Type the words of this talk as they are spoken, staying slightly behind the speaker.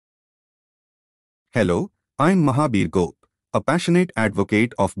Hello, I'm Mahabir Gope, a passionate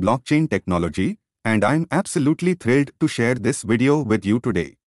advocate of blockchain technology, and I'm absolutely thrilled to share this video with you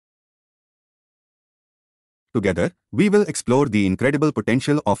today. Together, we will explore the incredible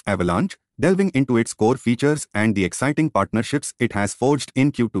potential of Avalanche, delving into its core features and the exciting partnerships it has forged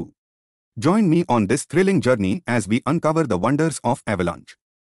in Q2. Join me on this thrilling journey as we uncover the wonders of Avalanche.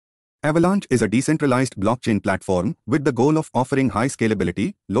 Avalanche is a decentralized blockchain platform with the goal of offering high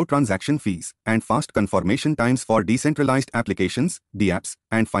scalability, low transaction fees, and fast confirmation times for decentralized applications, dApps,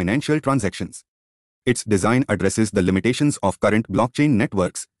 and financial transactions. Its design addresses the limitations of current blockchain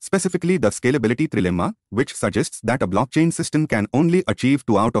networks, specifically the scalability trilemma, which suggests that a blockchain system can only achieve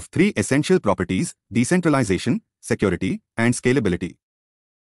 2 out of 3 essential properties: decentralization, security, and scalability.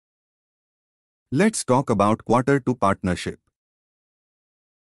 Let's talk about Q2 partnership.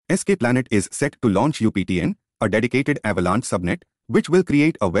 SK Planet is set to launch UPTN, a dedicated Avalanche subnet, which will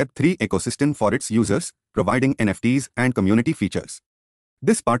create a Web3 ecosystem for its users, providing NFTs and community features.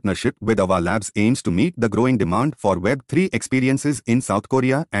 This partnership with Avalanche aims to meet the growing demand for Web3 experiences in South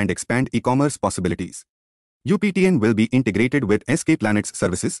Korea and expand e-commerce possibilities. UPTN will be integrated with SK Planet's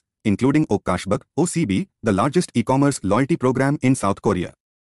services, including Okashbug, OCB, the largest e-commerce loyalty program in South Korea.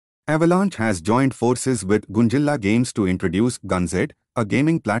 Avalanche has joined forces with Gunjilla Games to introduce Gunz, a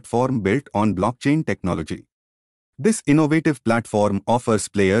gaming platform built on blockchain technology. This innovative platform offers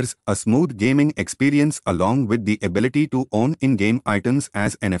players a smooth gaming experience along with the ability to own in-game items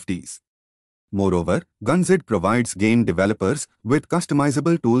as NFTs. Moreover, Gunz provides game developers with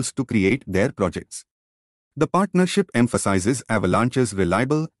customizable tools to create their projects. The partnership emphasizes Avalanche's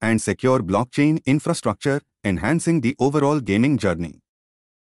reliable and secure blockchain infrastructure, enhancing the overall gaming journey.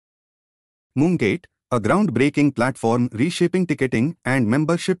 Moongate, a groundbreaking platform reshaping ticketing and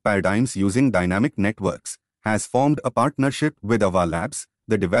membership paradigms using dynamic networks, has formed a partnership with Avalanche,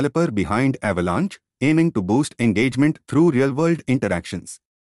 the developer behind Avalanche, aiming to boost engagement through real-world interactions.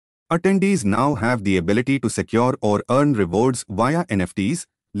 Attendees now have the ability to secure or earn rewards via NFTs,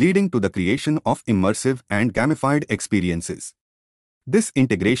 leading to the creation of immersive and gamified experiences. This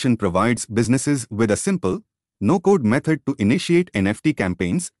integration provides businesses with a simple, no-code method to initiate NFT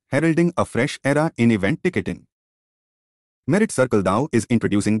campaigns, heralding a fresh era in event ticketing. Merit Circle DAO is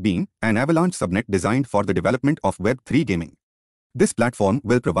introducing Beam, an Avalanche subnet designed for the development of Web3 gaming. This platform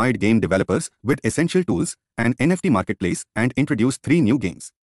will provide game developers with essential tools, an NFT marketplace, and introduce 3 new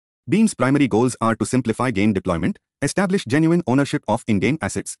games. Beam's primary goals are to simplify game deployment, establish genuine ownership of in-game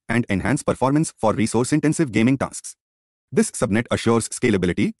assets, and enhance performance for resource-intensive gaming tasks. This subnet assures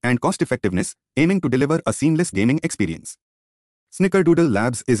scalability and cost-effectiveness, aiming to deliver a seamless gaming experience. Snickerdoodle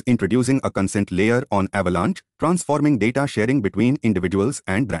Labs is introducing a consent layer on Avalanche, transforming data sharing between individuals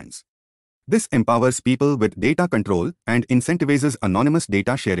and brands. This empowers people with data control and incentivizes anonymous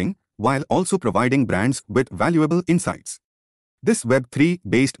data sharing, while also providing brands with valuable insights. This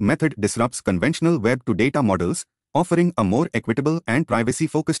Web3-based method disrupts conventional web-to-data models, offering a more equitable and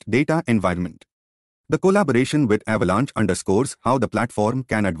privacy-focused data environment. The collaboration with Avalanche underscores how the platform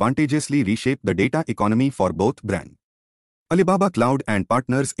can advantageously reshape the data economy for both brands. Alibaba Cloud and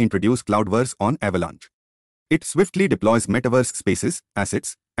partners introduce Cloudverse on Avalanche. It swiftly deploys metaverse spaces,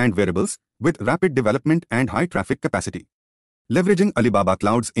 assets, and wearables with rapid development and high traffic capacity. Leveraging Alibaba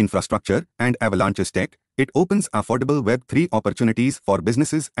Cloud's infrastructure and Avalanche's tech, it opens affordable Web3 opportunities for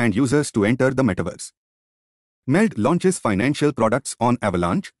businesses and users to enter the metaverse. Meld launches financial products on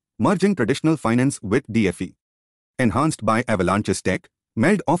Avalanche, merging traditional finance with DFE. Enhanced by Avalanche's tech,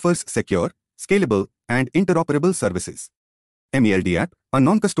 Meld offers secure, scalable, and interoperable services. MELD app, a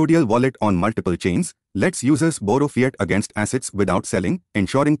non-custodial wallet on multiple chains, lets users borrow fiat against assets without selling,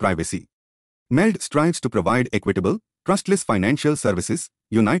 ensuring privacy. Meld strives to provide equitable, trustless financial services,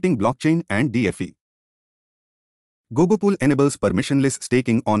 uniting blockchain and DFE. Gogopool enables permissionless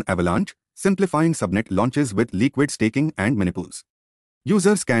staking on Avalanche, simplifying subnet launches with liquid staking and minipools.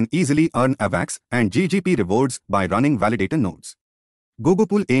 Users can easily earn AVAX and GGP rewards by running validator nodes.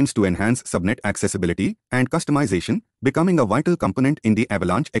 Gogopool aims to enhance subnet accessibility and customization, becoming a vital component in the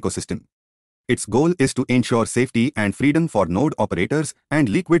Avalanche ecosystem. Its goal is to ensure safety and freedom for node operators and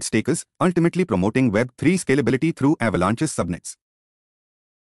liquid stakers, ultimately promoting Web3 scalability through Avalanche's subnets.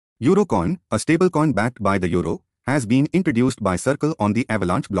 Eurocoin, a stablecoin backed by the euro, has been introduced by Circle on the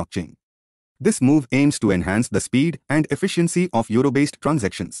Avalanche blockchain. This move aims to enhance the speed and efficiency of euro-based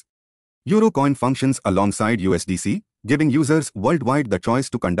transactions. Eurocoin functions alongside USDC, giving users worldwide the choice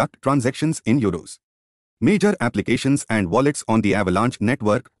to conduct transactions in euros. Major applications and wallets on the Avalanche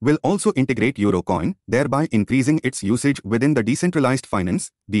network will also integrate Eurocoin, thereby increasing its usage within the decentralized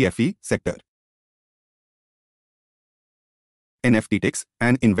finance (DFE) sector. NFTix,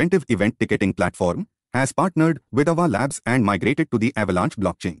 an inventive event ticketing platform, has partnered with Avalanche and migrated to the Avalanche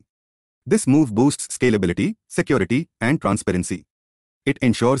blockchain. This move boosts scalability, security, and transparency. It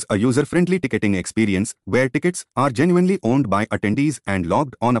ensures a user-friendly ticketing experience where tickets are genuinely owned by attendees and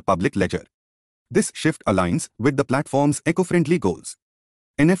logged on a public ledger. This shift aligns with the platform's eco-friendly goals.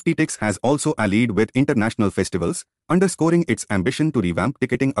 NFTix has also allied with international festivals, underscoring its ambition to revamp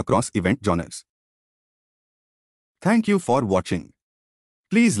ticketing across event genres. Thank you for watching.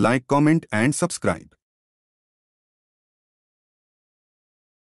 Please like, comment, and subscribe.